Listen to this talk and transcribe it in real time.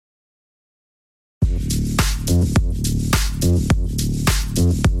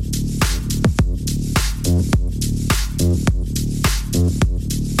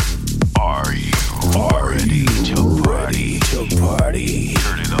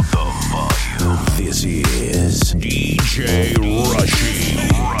This is DJ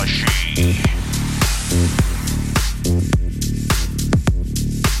Rushy.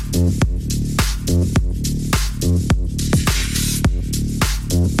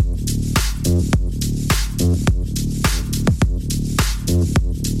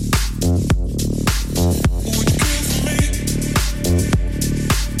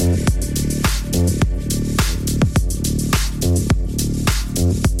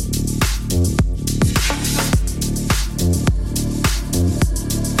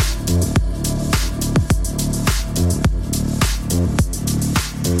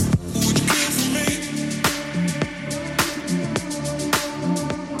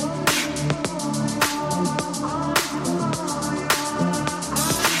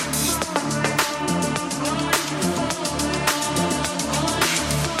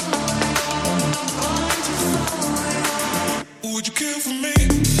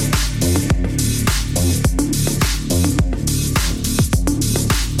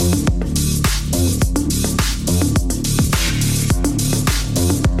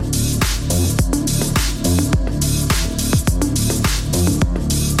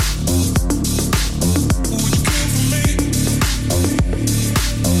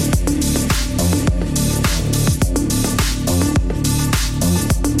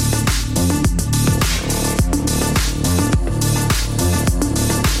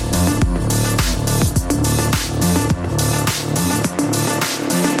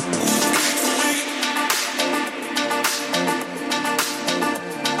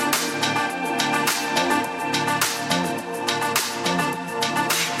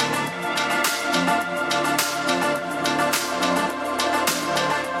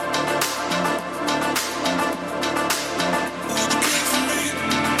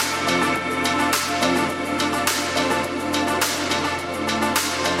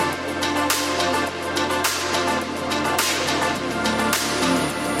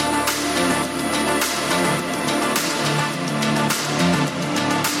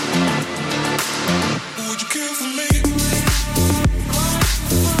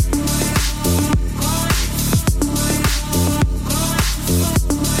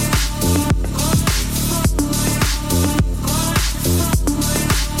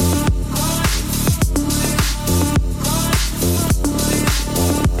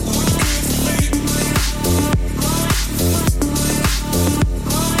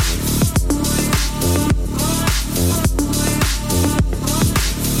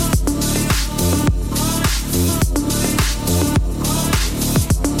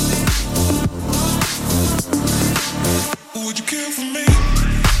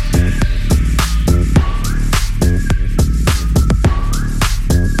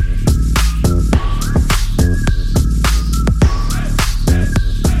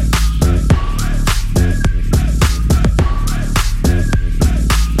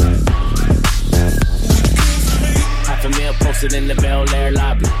 In the Bel Air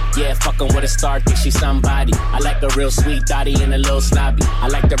lobby. Yeah, fucking with a star, think she somebody. I like a real sweet thotty and a little snobby. I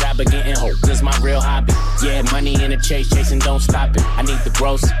like the rapper getting hope, this my real hobby. Yeah, money in the chase, chasing, don't stop it. I need the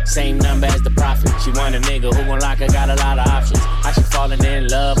gross, same number as the profit. She want a nigga who gon' lock her, got a lot of options. I she falling in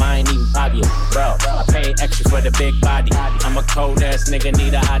love, I ain't even pop yet. Bro, I pay extra for the big body. I'm a cold ass nigga,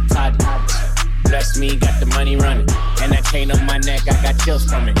 need a hot toddy. Bless me, got the money running. And that chain on my neck, I got chills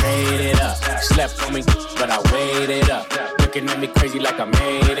from it. Made it up, slept on me, but I waited up. Looking at me crazy like I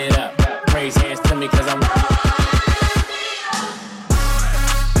made it up. Praise hands to me cause I'm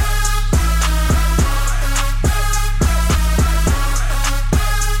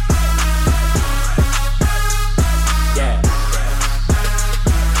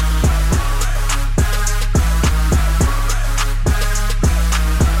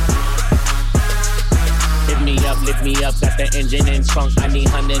lift me up, got the engine in trunk. I need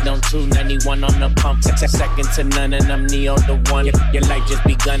 100 on 291 on the pump. Second to none and I'm Neo the one. Your life just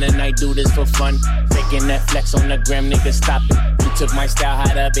begun and I do this for fun. Faking that flex on the gram, nigga, stop it. You took my style,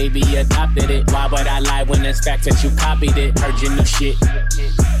 how the baby adopted it. Why would I lie when it's fact that you copied it? Heard your new shit,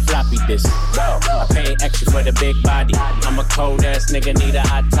 floppy this. I pay extra for the big body. I'm a cold ass nigga, need a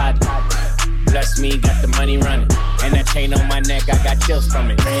hot toddy. Bless me, got the money running. And that chain on my neck, I got chills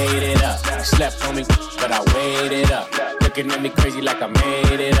from it. Made it up, slept on me, but I waited up. Looking at me crazy like I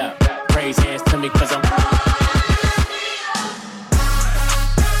made it up. Praise hands to me cause I'm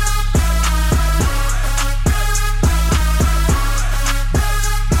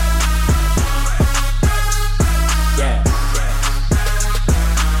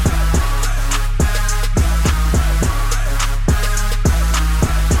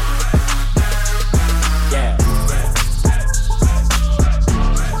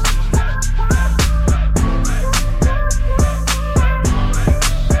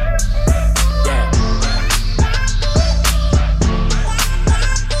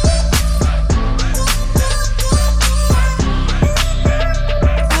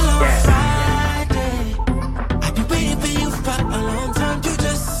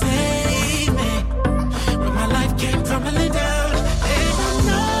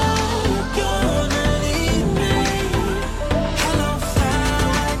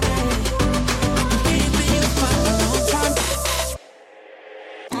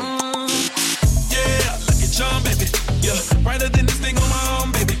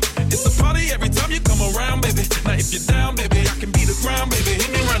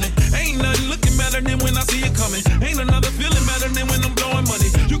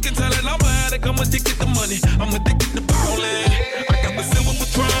money. I'm addicted to ballin'. I got the silver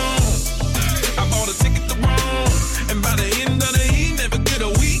Patron. I bought a ticket to Rome. And by the end of the never get a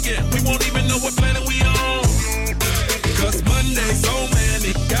weekend. We won't even know what planet we on. Cause Monday so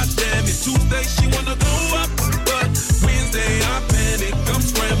manic. Goddamn it. Tuesday she wanna go up. But Wednesday I panic. I'm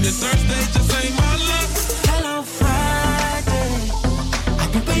scrambling. Thursday just ain't my luck. Hello Friday.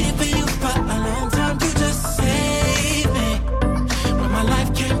 I've been waiting for you for a long time. You just saved me when my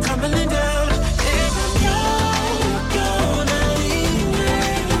life came crumbling down. And I know you're gonna leave me.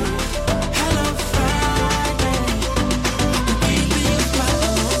 Hello Friday. I've been waiting for you for a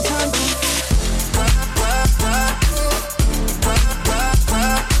long time.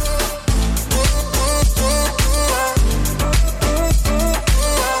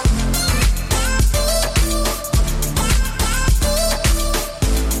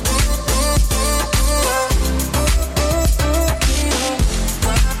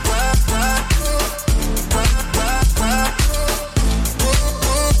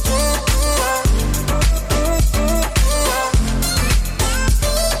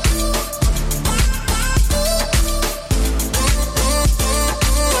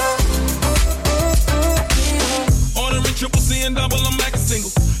 Ordering triple C and double, I'm like a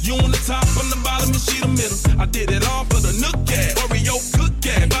single. You on the top, on the bottom, and she the middle. I did it all for the Nook cat, Oreo cook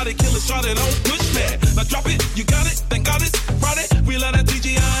cat. Body killer, shot it on push pad. Now drop it, you got it, thank God it's Friday. We love that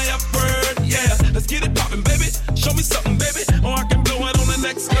TGI bird, yeah. Let's get it poppin', baby. Show me something, baby, or I can blow it on the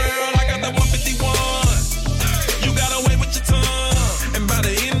next girl. I got that 151. You got away with your tongue, and by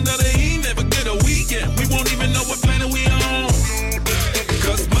the end of the never get a weekend. We won't even know what planet we on.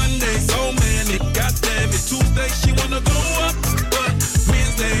 Cause Monday so manic, goddamn it. Tuesday she wanna go up, but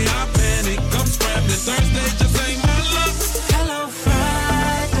Wednesday I panic. I'm scrambling. Thursday just ain't my luck. Hello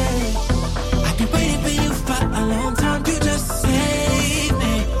Friday. I've been waiting for you for a long time. You just saved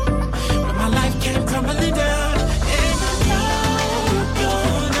me when my life came crumbling down. And I know you're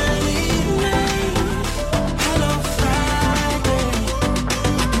gonna leave me. Hello Friday.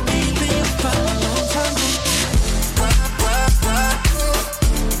 I've been waiting for you for a long time.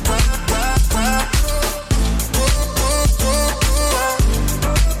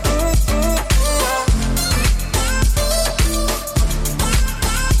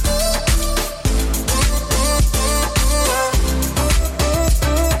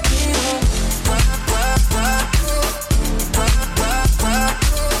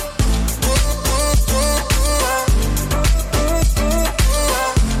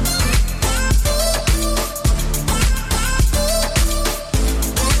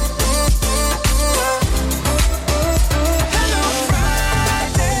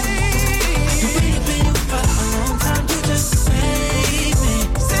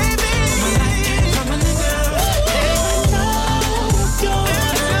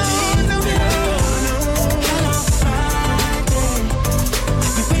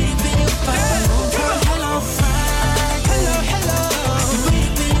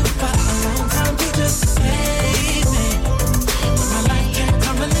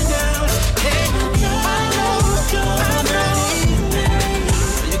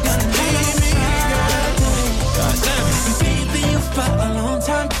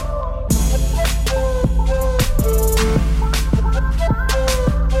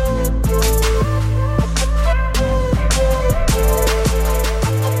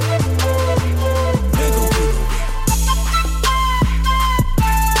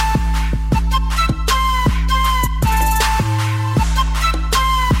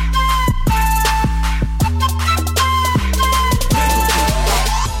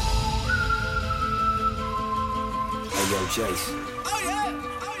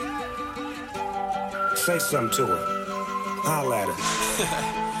 Say something to her. Holla at her.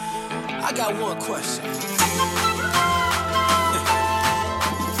 I got one question.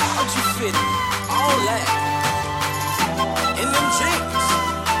 How'd you fit all that in them jeans?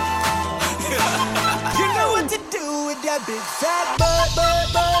 You know what to do with that big fat butt,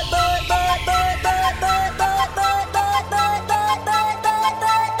 butt, butt, butt, butt, butt, butt, butt, butt, butt, butt, butt, butt, butt.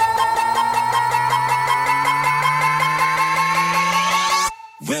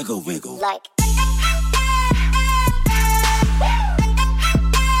 Wiggle, wiggle. Like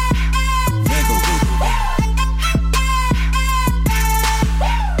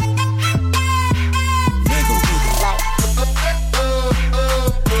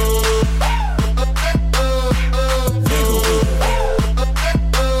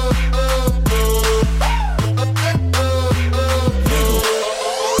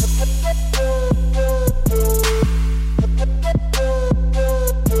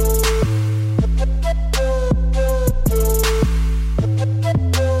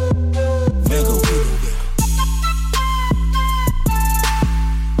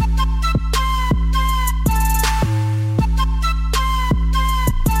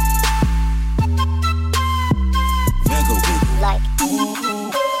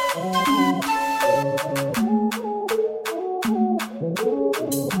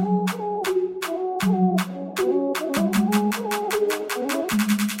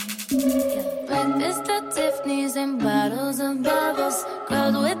Tiffany's and bottles of bubbles.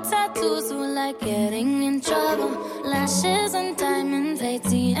 Girls with tattoos who like getting in trouble. Lashes and diamonds,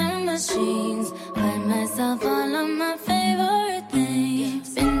 ATM machines. Buy myself all of my favorite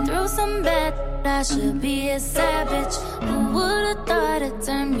things. Been through some bad, I should be a savage. Who would've thought it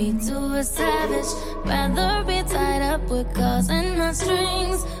turned me to a savage? Rather be tied up with calls and my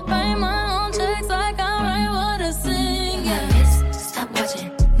strings. Write my own checks like I write what I sing. Yeah. My wrist, stop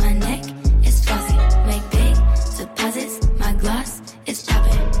watching. My neck is flossy. Make big deposits. My gloss is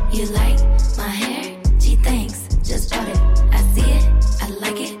chopping. You like my hair? Gee, thanks. Just bought it. I see it. I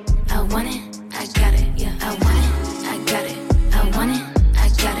like it. I want it. I got it. Yeah, I want it. I got it. I want it. I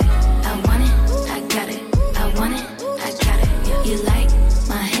got it. I want it. I got it. I want it. I got it. Yeah. You like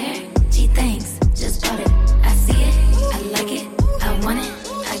my hair? Gee, thanks. Just bought it. I see it. I like it. I want it.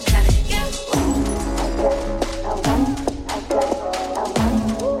 I got it. Yeah.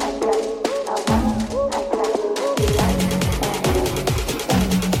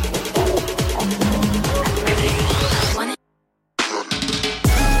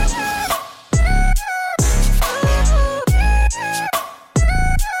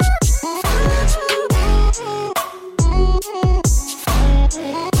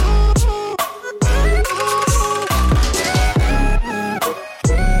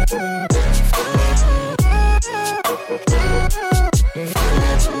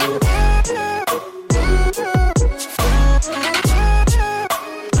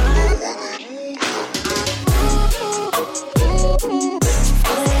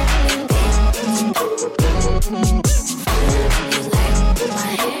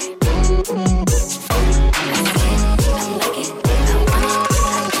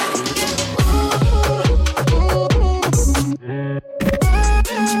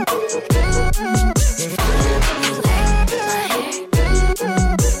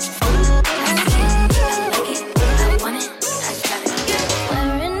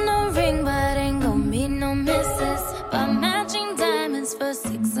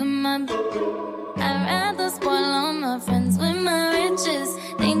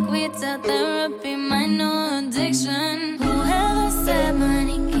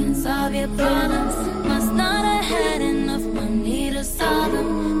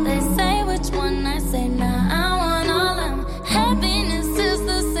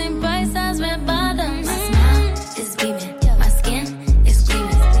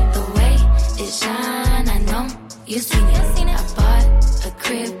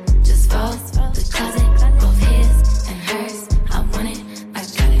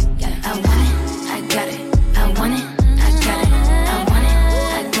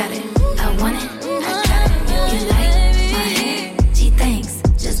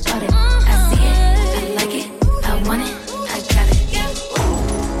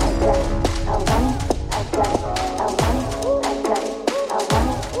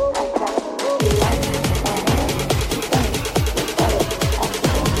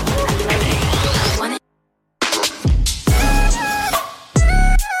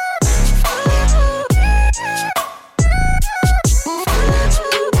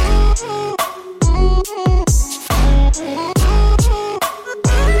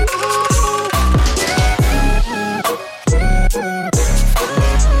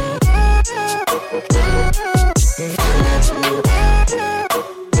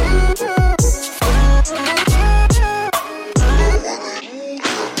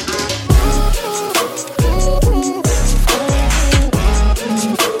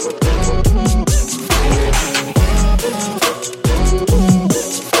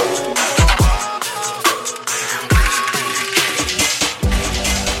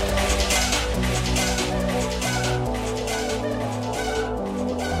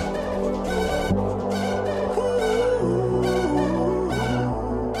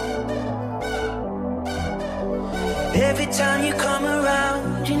 Every time you come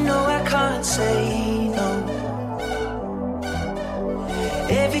around, you know I can't say no.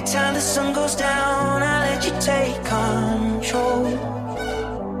 Every time the sun goes down, I let you take control.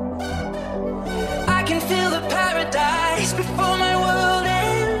 I can feel the paradise before my world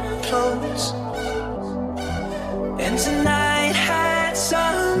implodes. And tonight had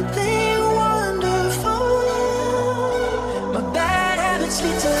something wonderful. My bad habits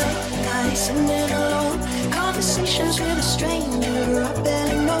lead to late nights and then alone. Conversations with a stranger I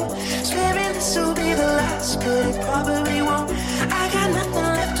barely know. Swearing this will be the last, but it probably won't. I got nothing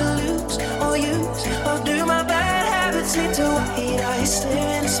left to lose or use. Or do my bad habits lead to white eyes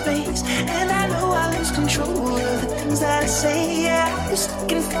stare into space? And I know I lose control of the things that I say. Yeah, I was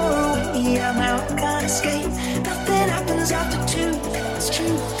looking for a way out, now I can't escape. Nothing happens after two. It's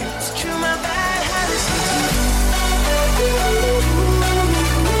true, it's true. My bad habits lead to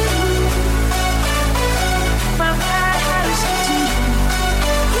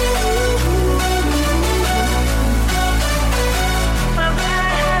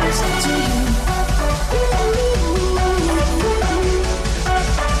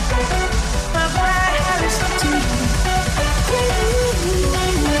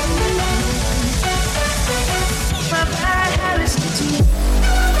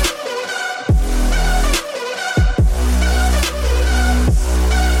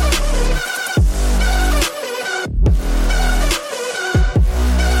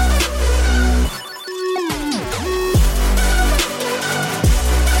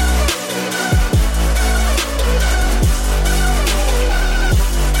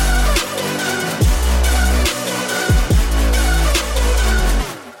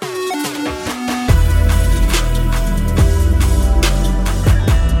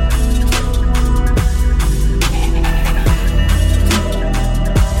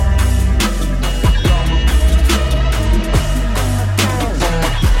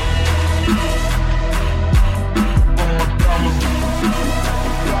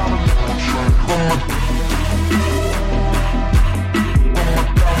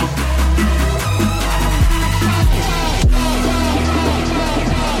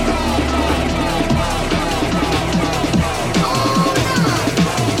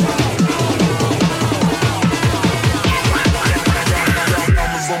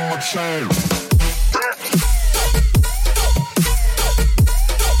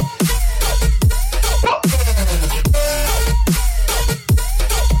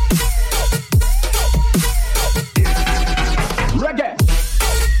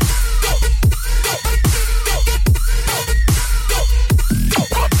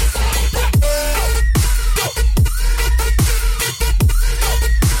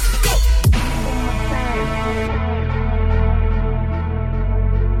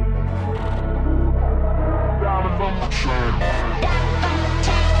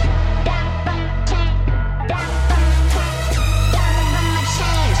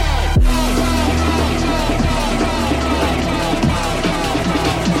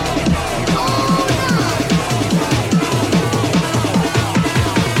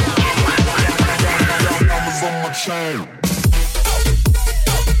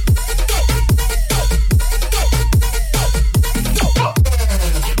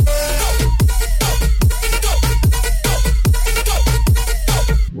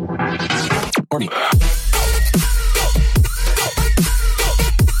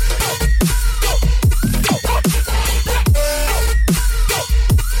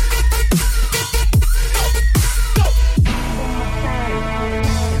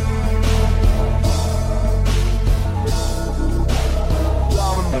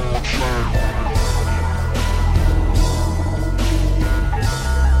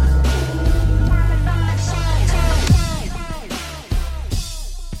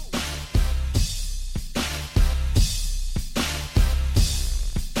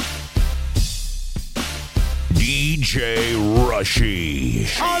DJ Rushy.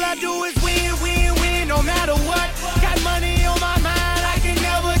 All I do is win, win, win, no matter what. Got money on my mind, I can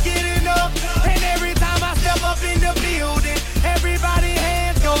never get enough. And every time I step up in the building, everybody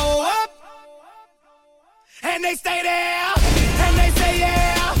hands go up. And they stay there, and they say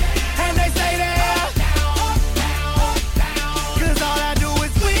yeah, and they say there. Cause all I do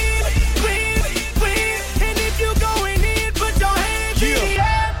is win, win, win. And if you going in, put your hands in the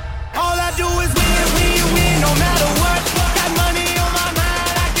air. All I do is win, win, win, no matter what. Got money on my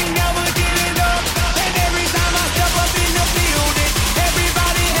mind, I can never get enough. And every time I step up in the building,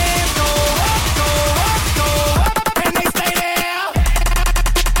 everybody hands go up, go up, go up. And they stay there.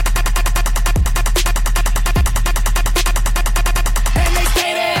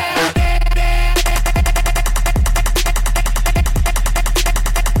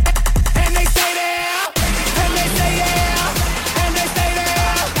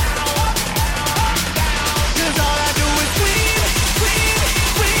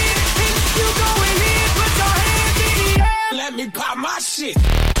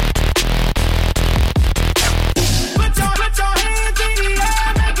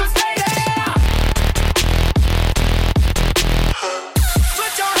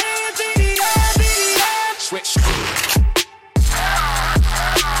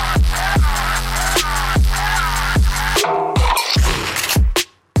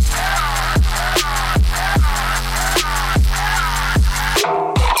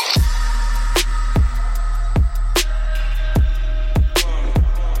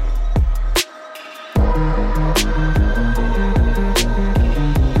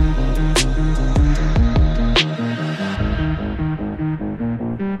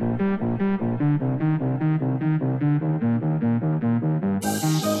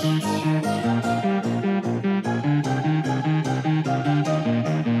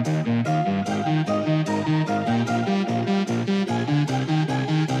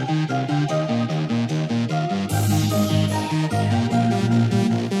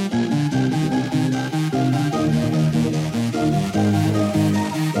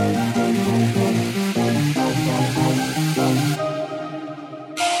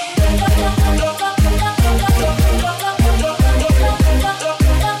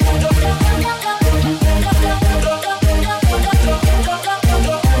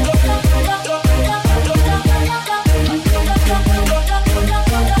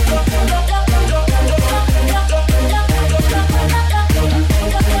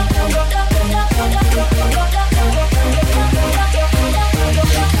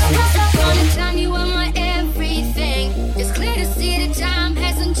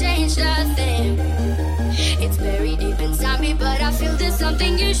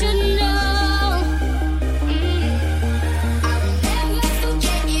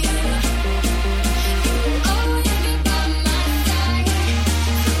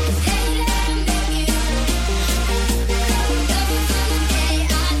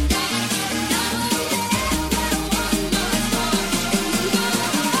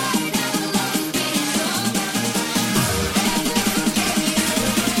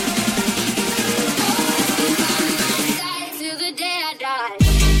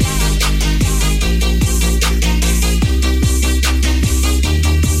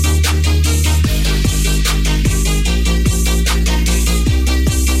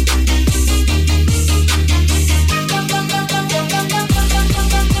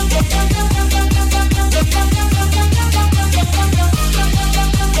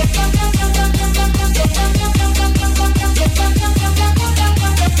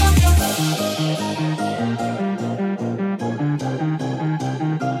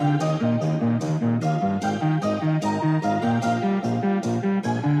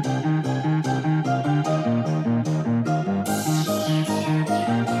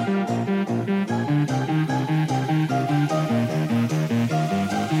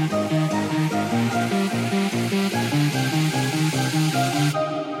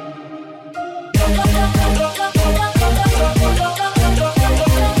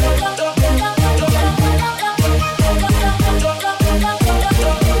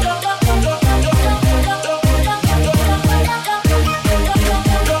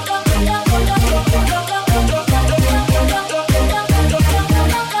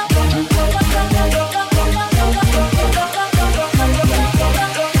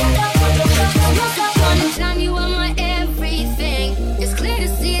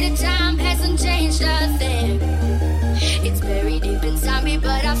 won't change a thing. It's very deep inside me,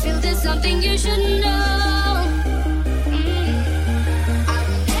 but I feel there's something you should know.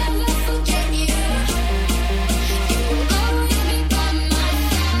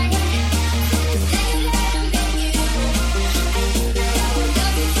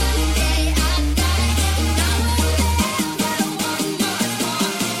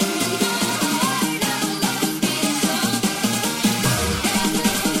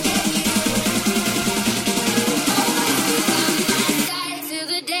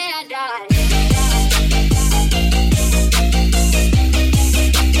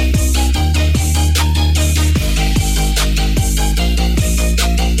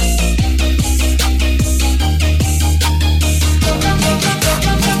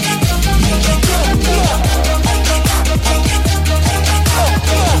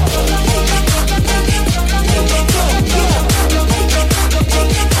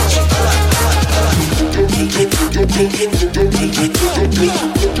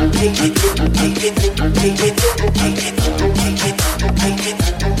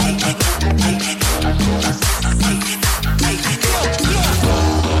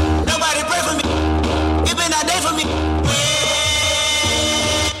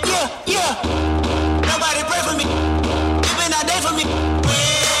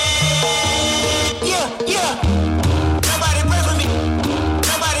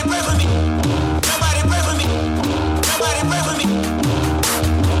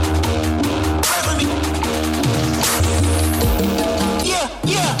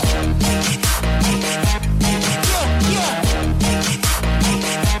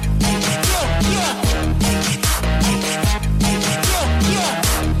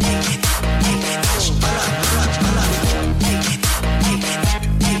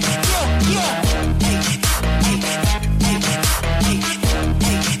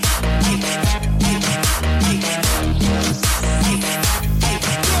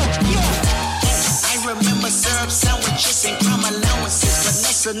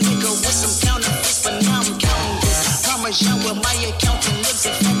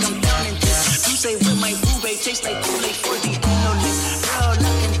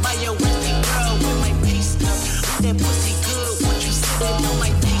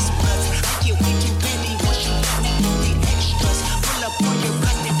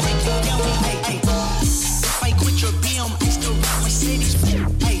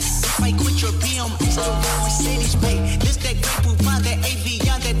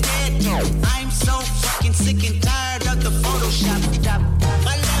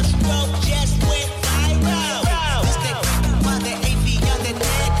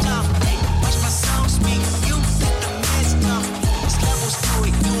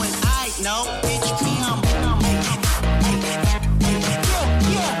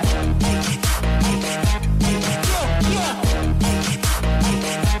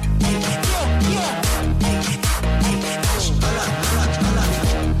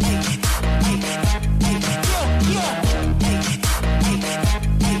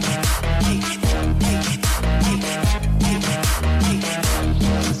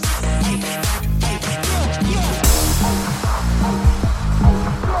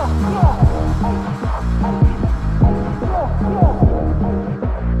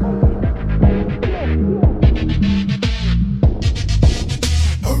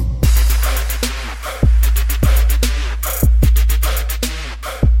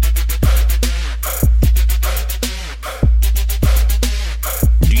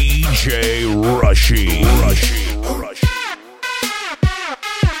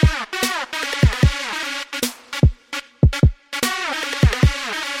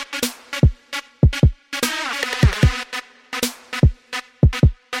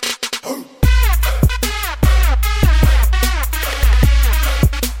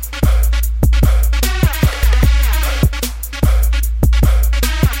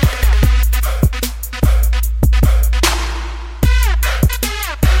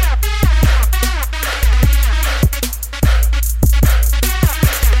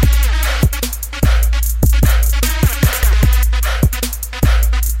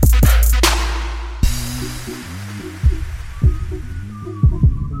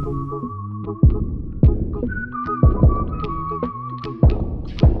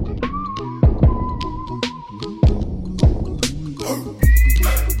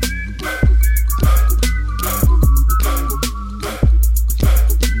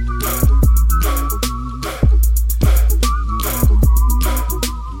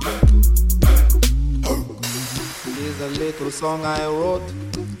 Song I wrote,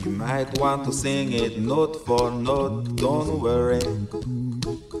 you might want to sing it note for note, don't worry.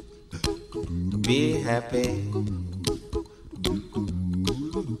 be happy.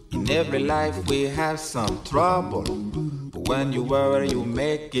 In every life we have some trouble, but when you worry you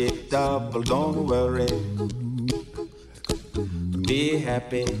make it double. Don't worry, be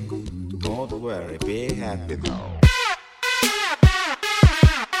happy. Don't worry, be happy now.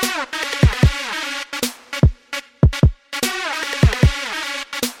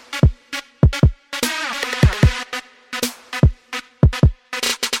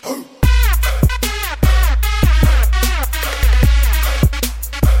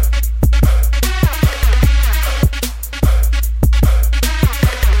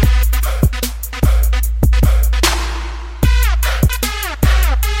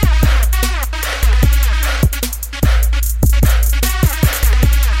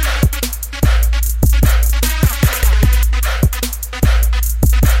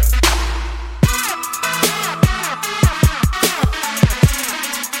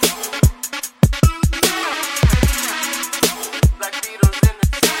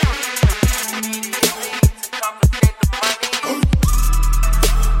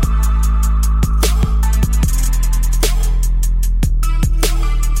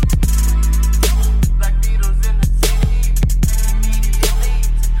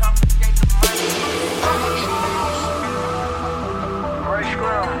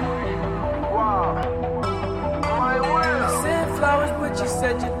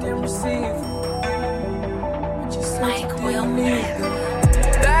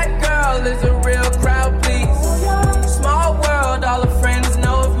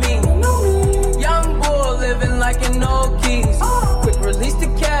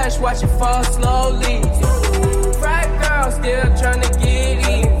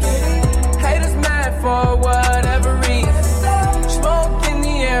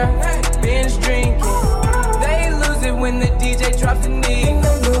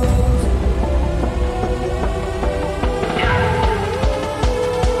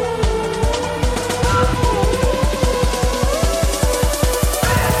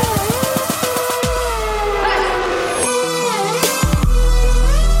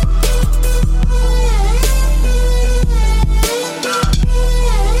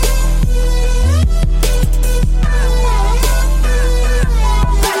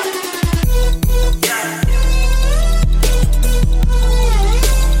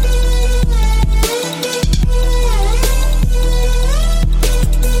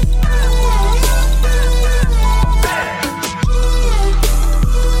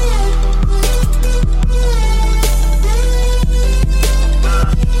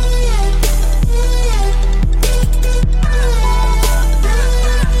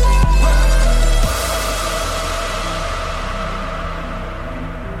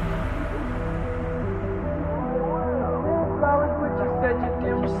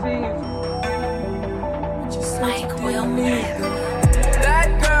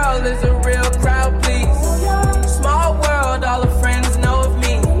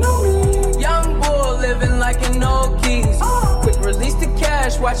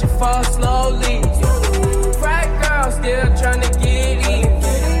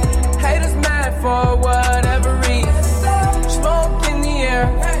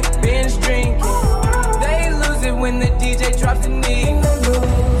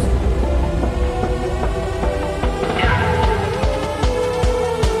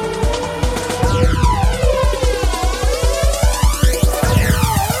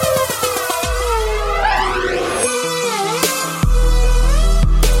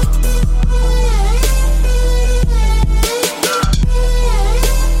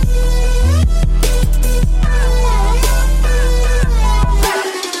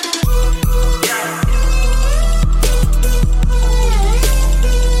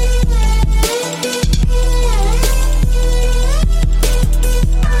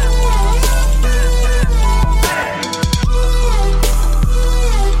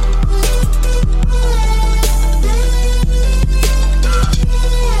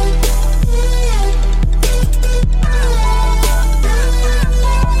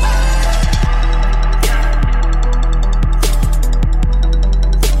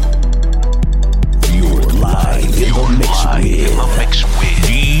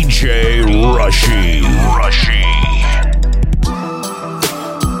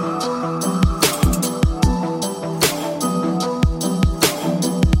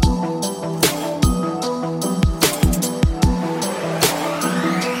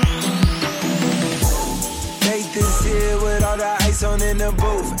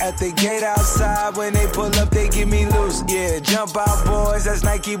 At the gate outside, when they pull up, they give me loose. Yeah, jump out, boys. That's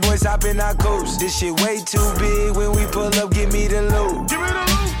Nike boys hopping our coast. This shit way too big. When we pull up, give me the loot.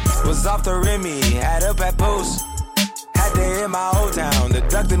 Was off the Remy, hit my old town to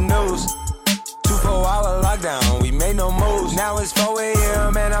duck the news. 24-hour lockdown, we made no moves. Now it's 4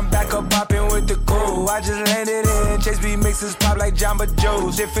 a.m. and I'm back up popping with the crew. I just landed in, Chase B mixes pop like Jamba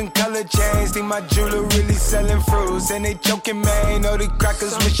Juice. Different color chains, think my jeweler really selling fruits. And they joking, man, know the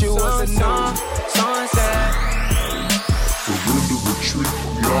crackers wish it was a news. Sunset. Surrender retreat,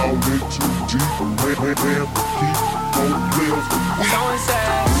 y'all went too deep. Ran for keep, won't live for me.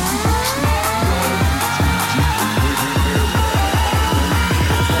 Sunset.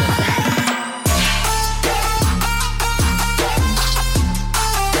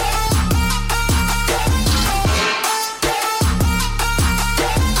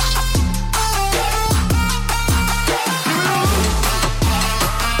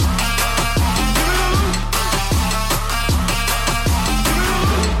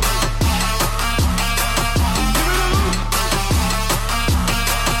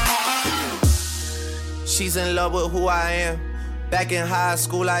 She's in love with who I am. Back in high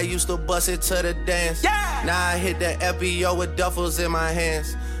school, I used to bust it to the dance. Yeah. Now I hit the FBO with duffels in my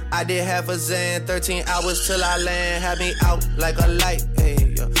hands. I did half a Zan, 13 hours till I land. Had me out like a light,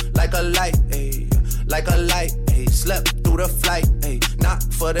 ayy, like a light, ayy, like a light, ayy. Slept through the flight, ayy, not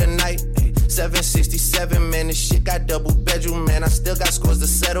for the night, ayy. 767, man, this shit got double bedroom, man. I still got scores to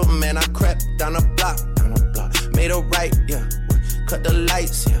settle, man. I crept down the block, made a right, yeah. Cut the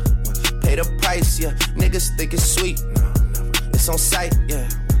lights, yeah. Pay the price, yeah. Niggas think it's sweet, no, never. It's on sight, yeah.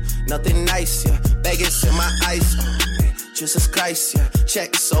 Nothing nice, yeah. Vegas in my ice, Jesus Christ, yeah.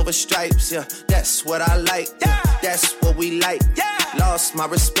 Checks over stripes, yeah. That's what I like, yeah. That's what we like, yeah. Lost my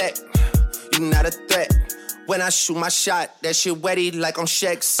respect, you not a threat. When I shoot my shot, that shit wetty like on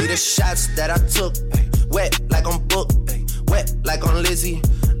Shaq. See the shots that I took, wet like on Book, wet like on Lizzie.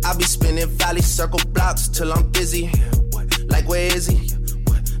 I be spinning valley circle blocks till I'm busy. Like where is he?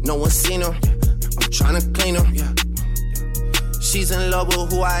 No one seen her, I'm tryna clean her, yeah. She's in love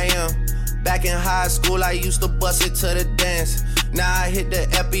with who I am. Back in high school, I used to bust it to the dance. Now I hit the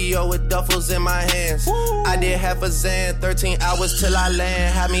FBO with duffels in my hands. Woo. I did half a Zan, 13 hours till I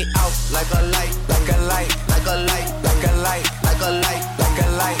land. Had me out like a light, like a light, like a light, like a light, like a light, like a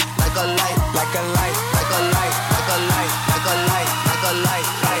light, like a light, like a light, like a light, like a light, like a light, like a light, light,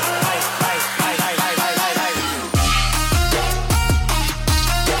 light, light, light, light, light, light, light.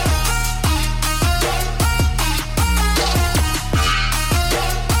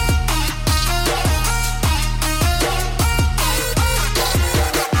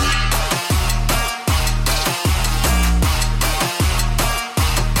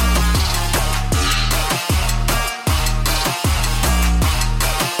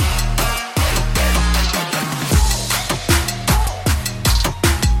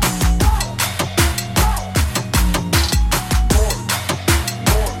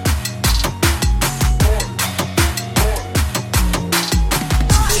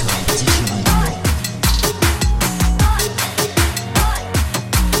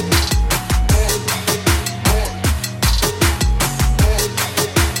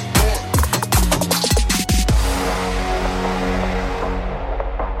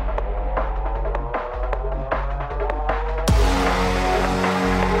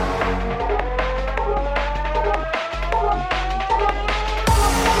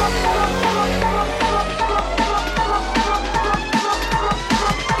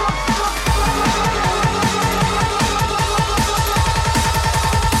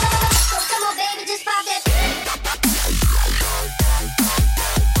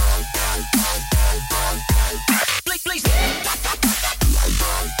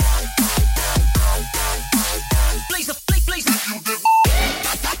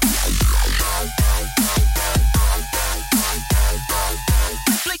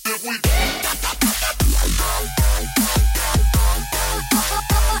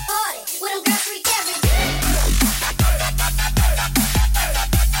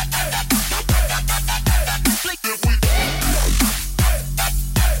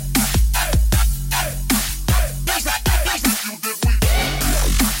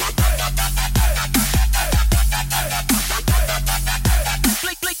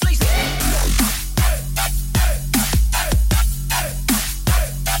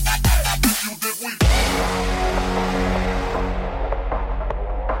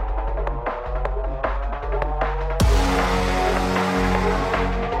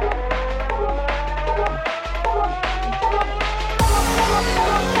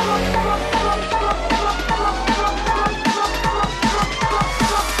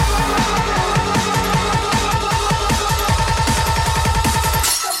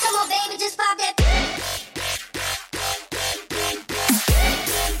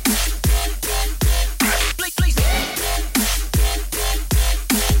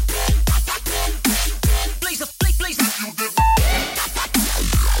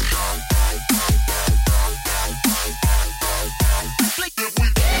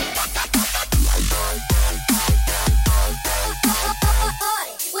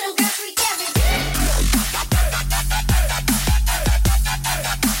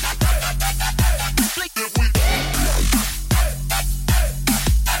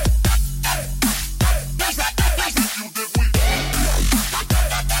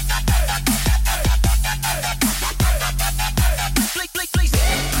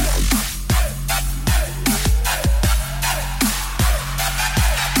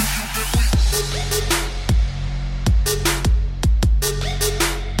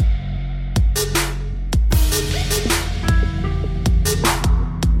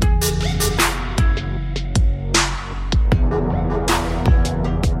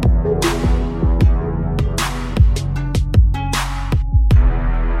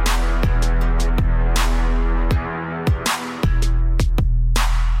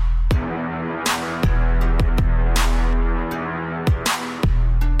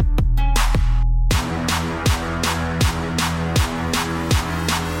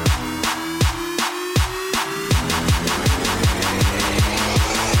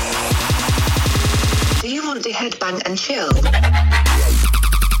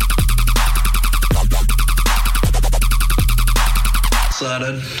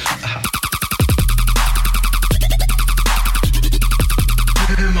 blooded.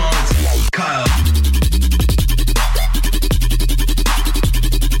 Kyle.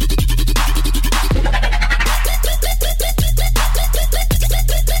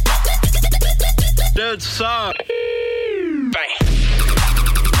 Dude, suck. Bang.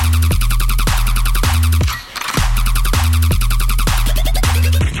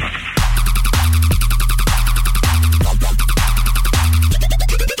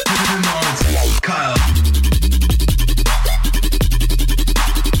 Kyle.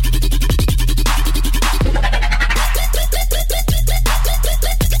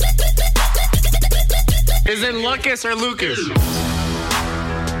 Is it Lucas or Lucas?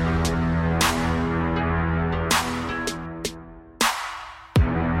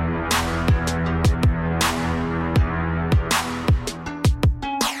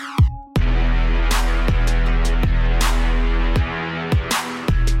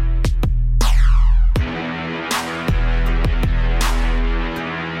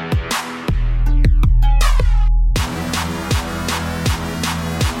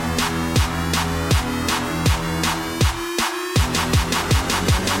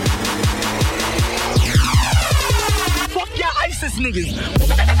 Niggas.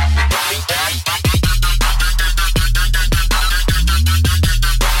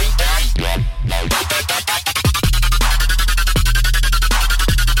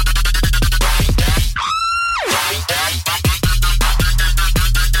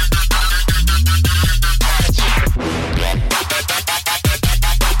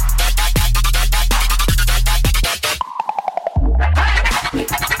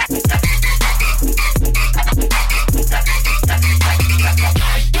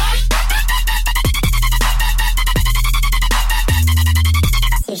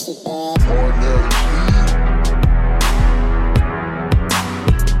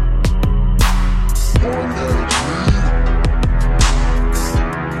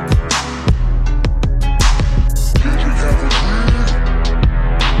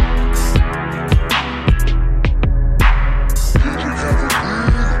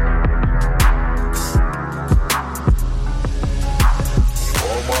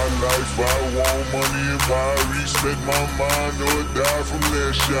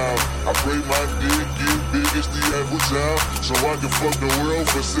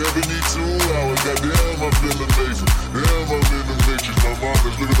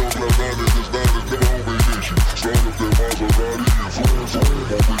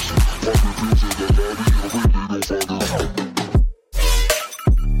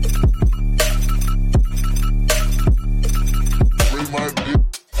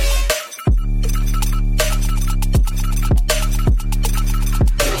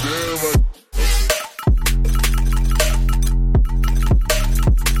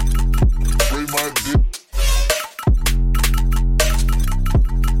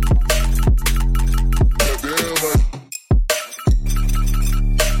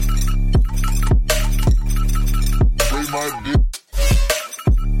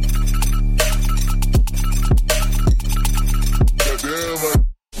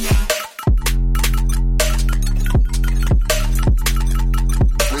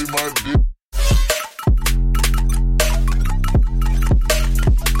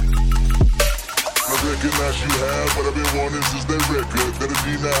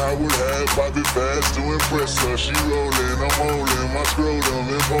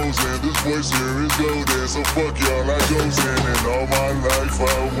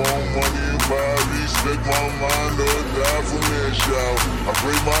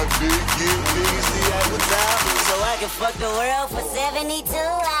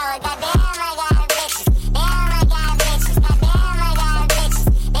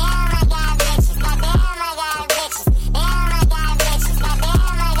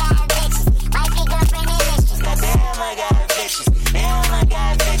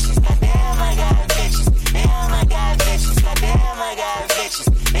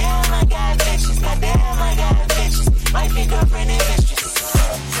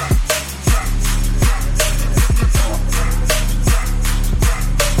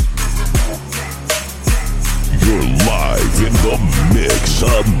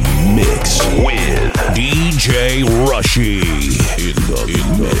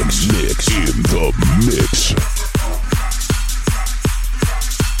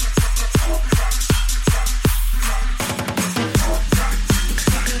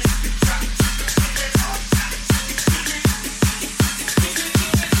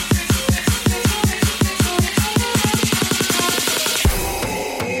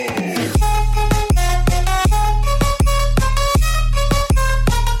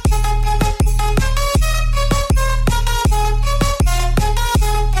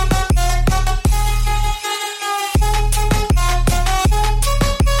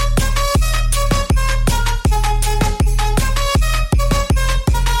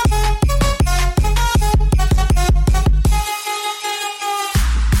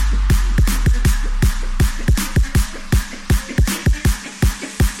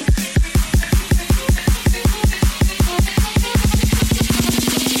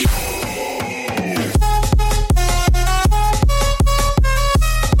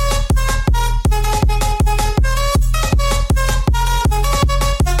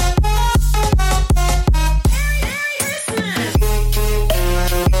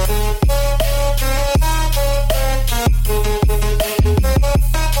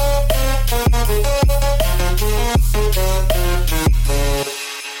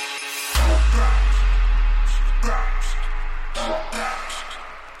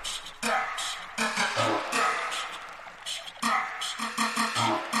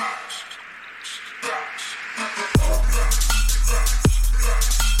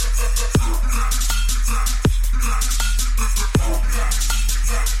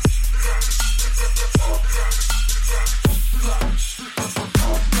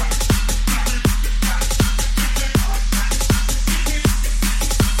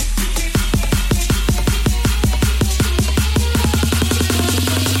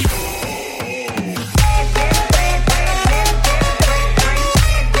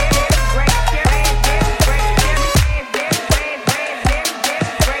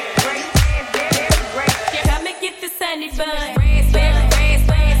 bun. Raspberry,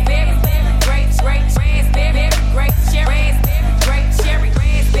 raspberry, grape, grape, raspberry, grape, cherry, grape, cherry,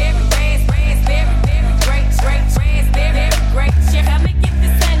 raspberry, raspberry, grape, grape, raspberry, grape, cherry. Come and get the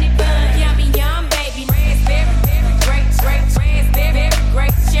sunny bun. Yummy, yum, baby. Raspberry, grape, grape, raspberry,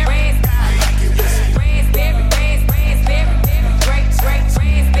 grape, cherry, raspberry, raspberry, grape, grape,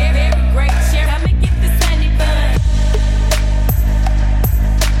 raspberry, grape, cherry. Come and get the sunny bun.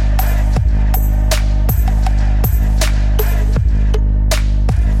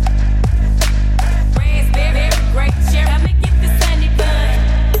 Raspberry, grape, cherry. Come and get the sunny bun.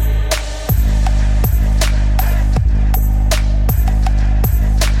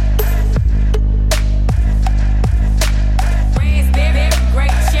 Raspberry,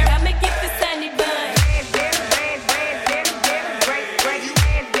 grape, cherry. Come and get the sunny bun. Raspberry, grape, grape,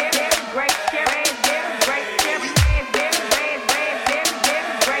 raspberry, grape, cherry, grape, cherry, raspberry, grape,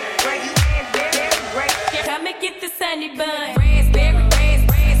 grape, raspberry, grape, cherry. Come and get the sunny bun. Raspberry,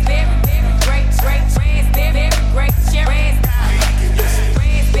 raspberry, grape, grape, raspberry, grape, cherry,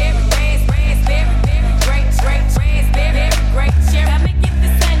 raspberry, grape, grape, raspberry, grape, cherry. Come and get the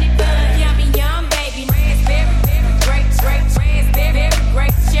sunny bun. Yummy, yum, baby. Raspberry, grape, grape, raspberry,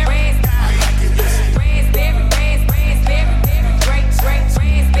 grape, cherry, raspberry, grape, grape,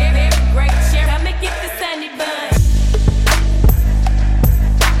 raspberry, grape, cherry. Come and get the sunny bun.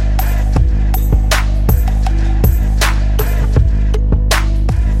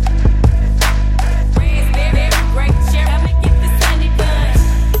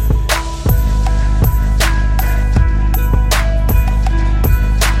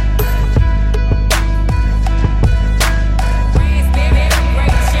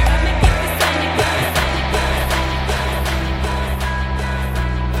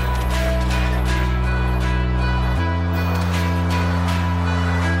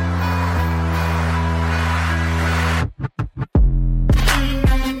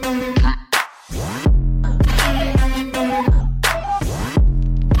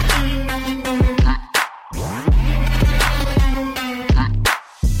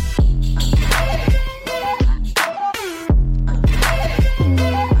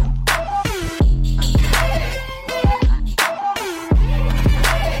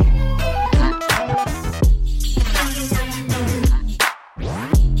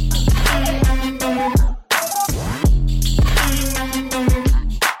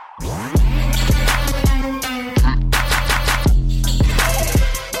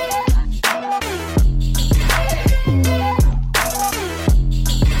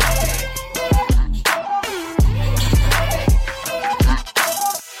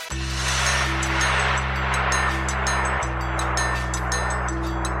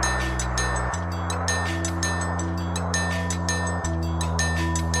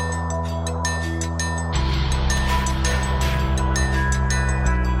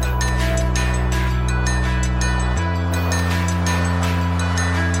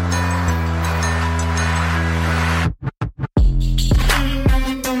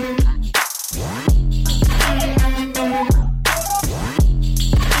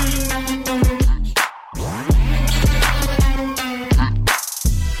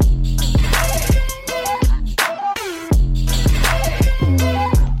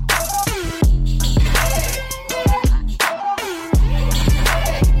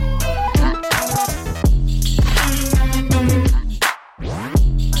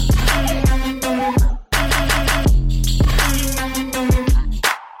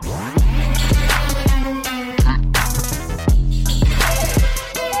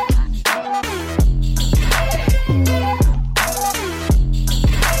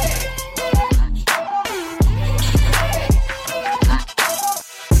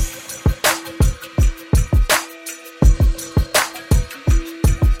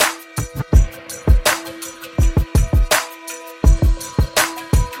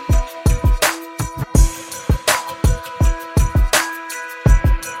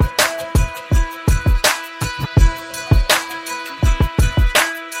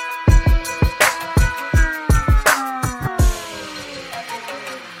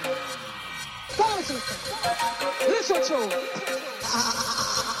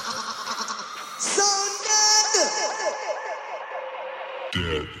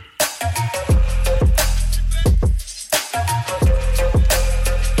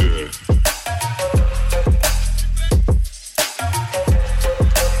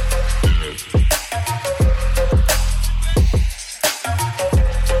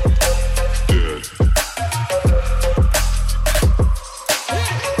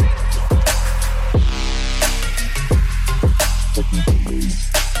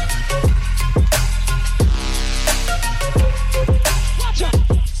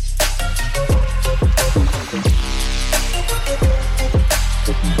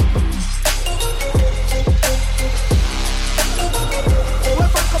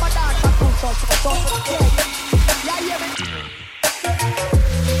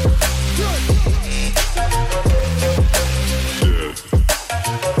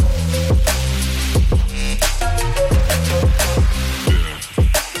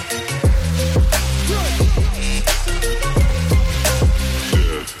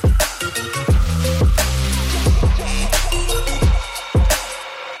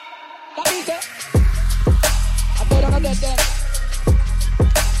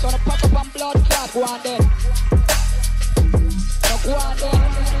 blood clot, go on then. Go on then.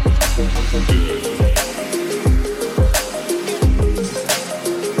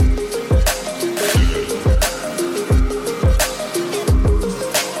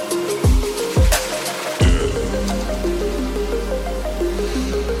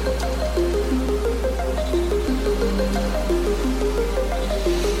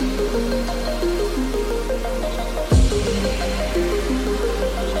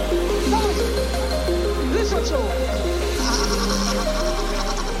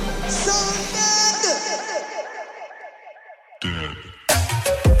 So dead.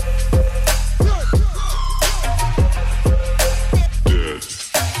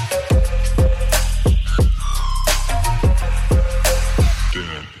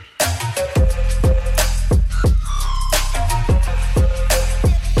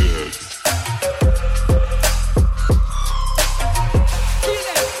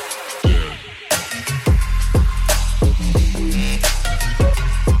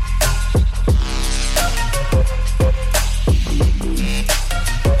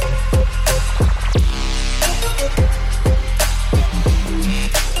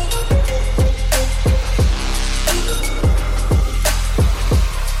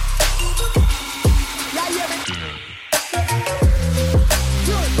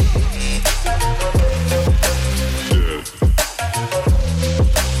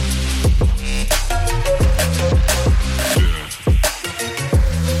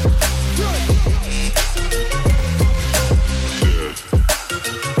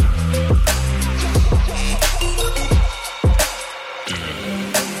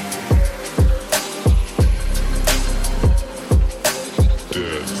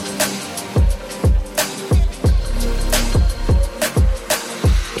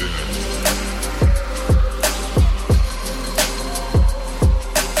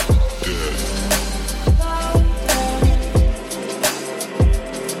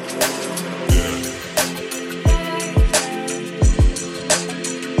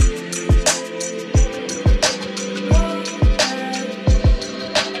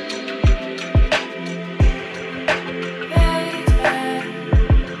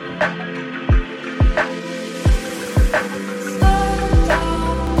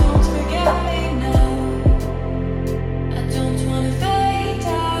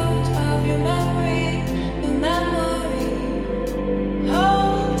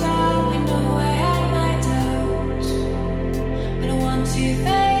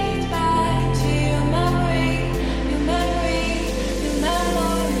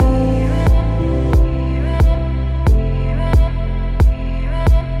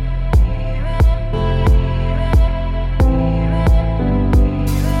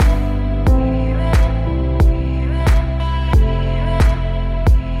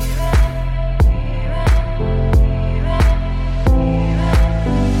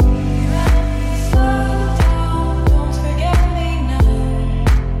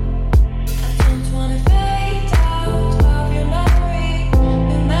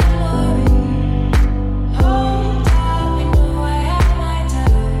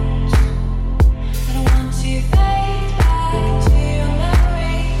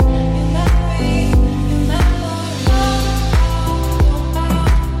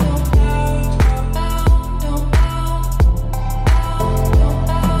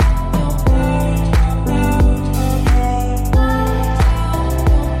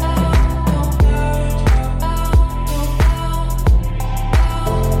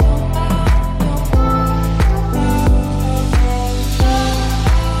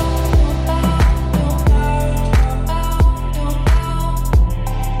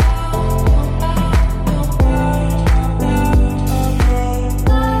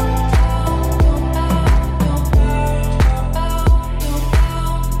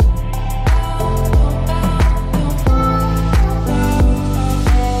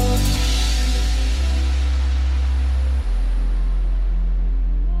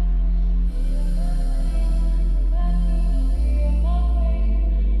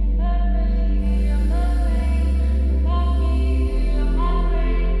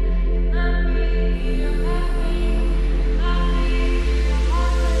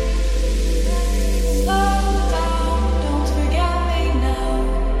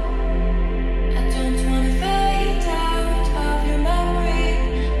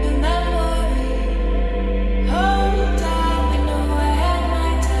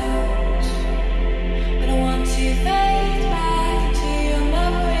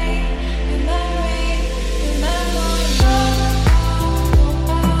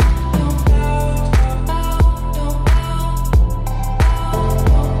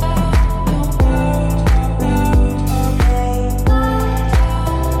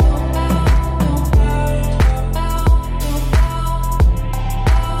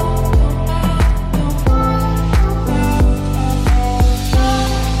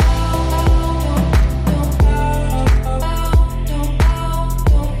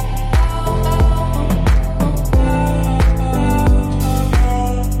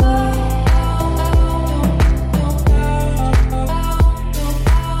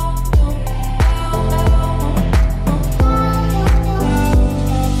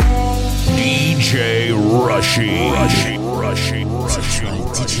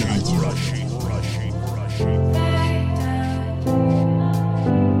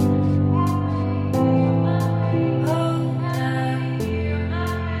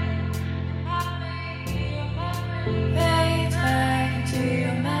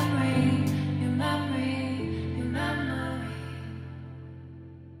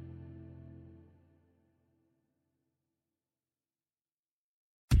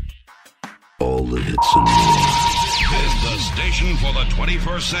 All the hits and more. Is the station for the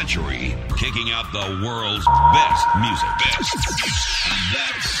 21st century, kicking out the world's best music.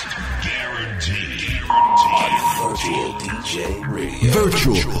 That's guaranteed. On Virtual DJ Radio.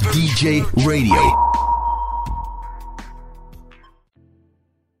 Virtual DJ Radio.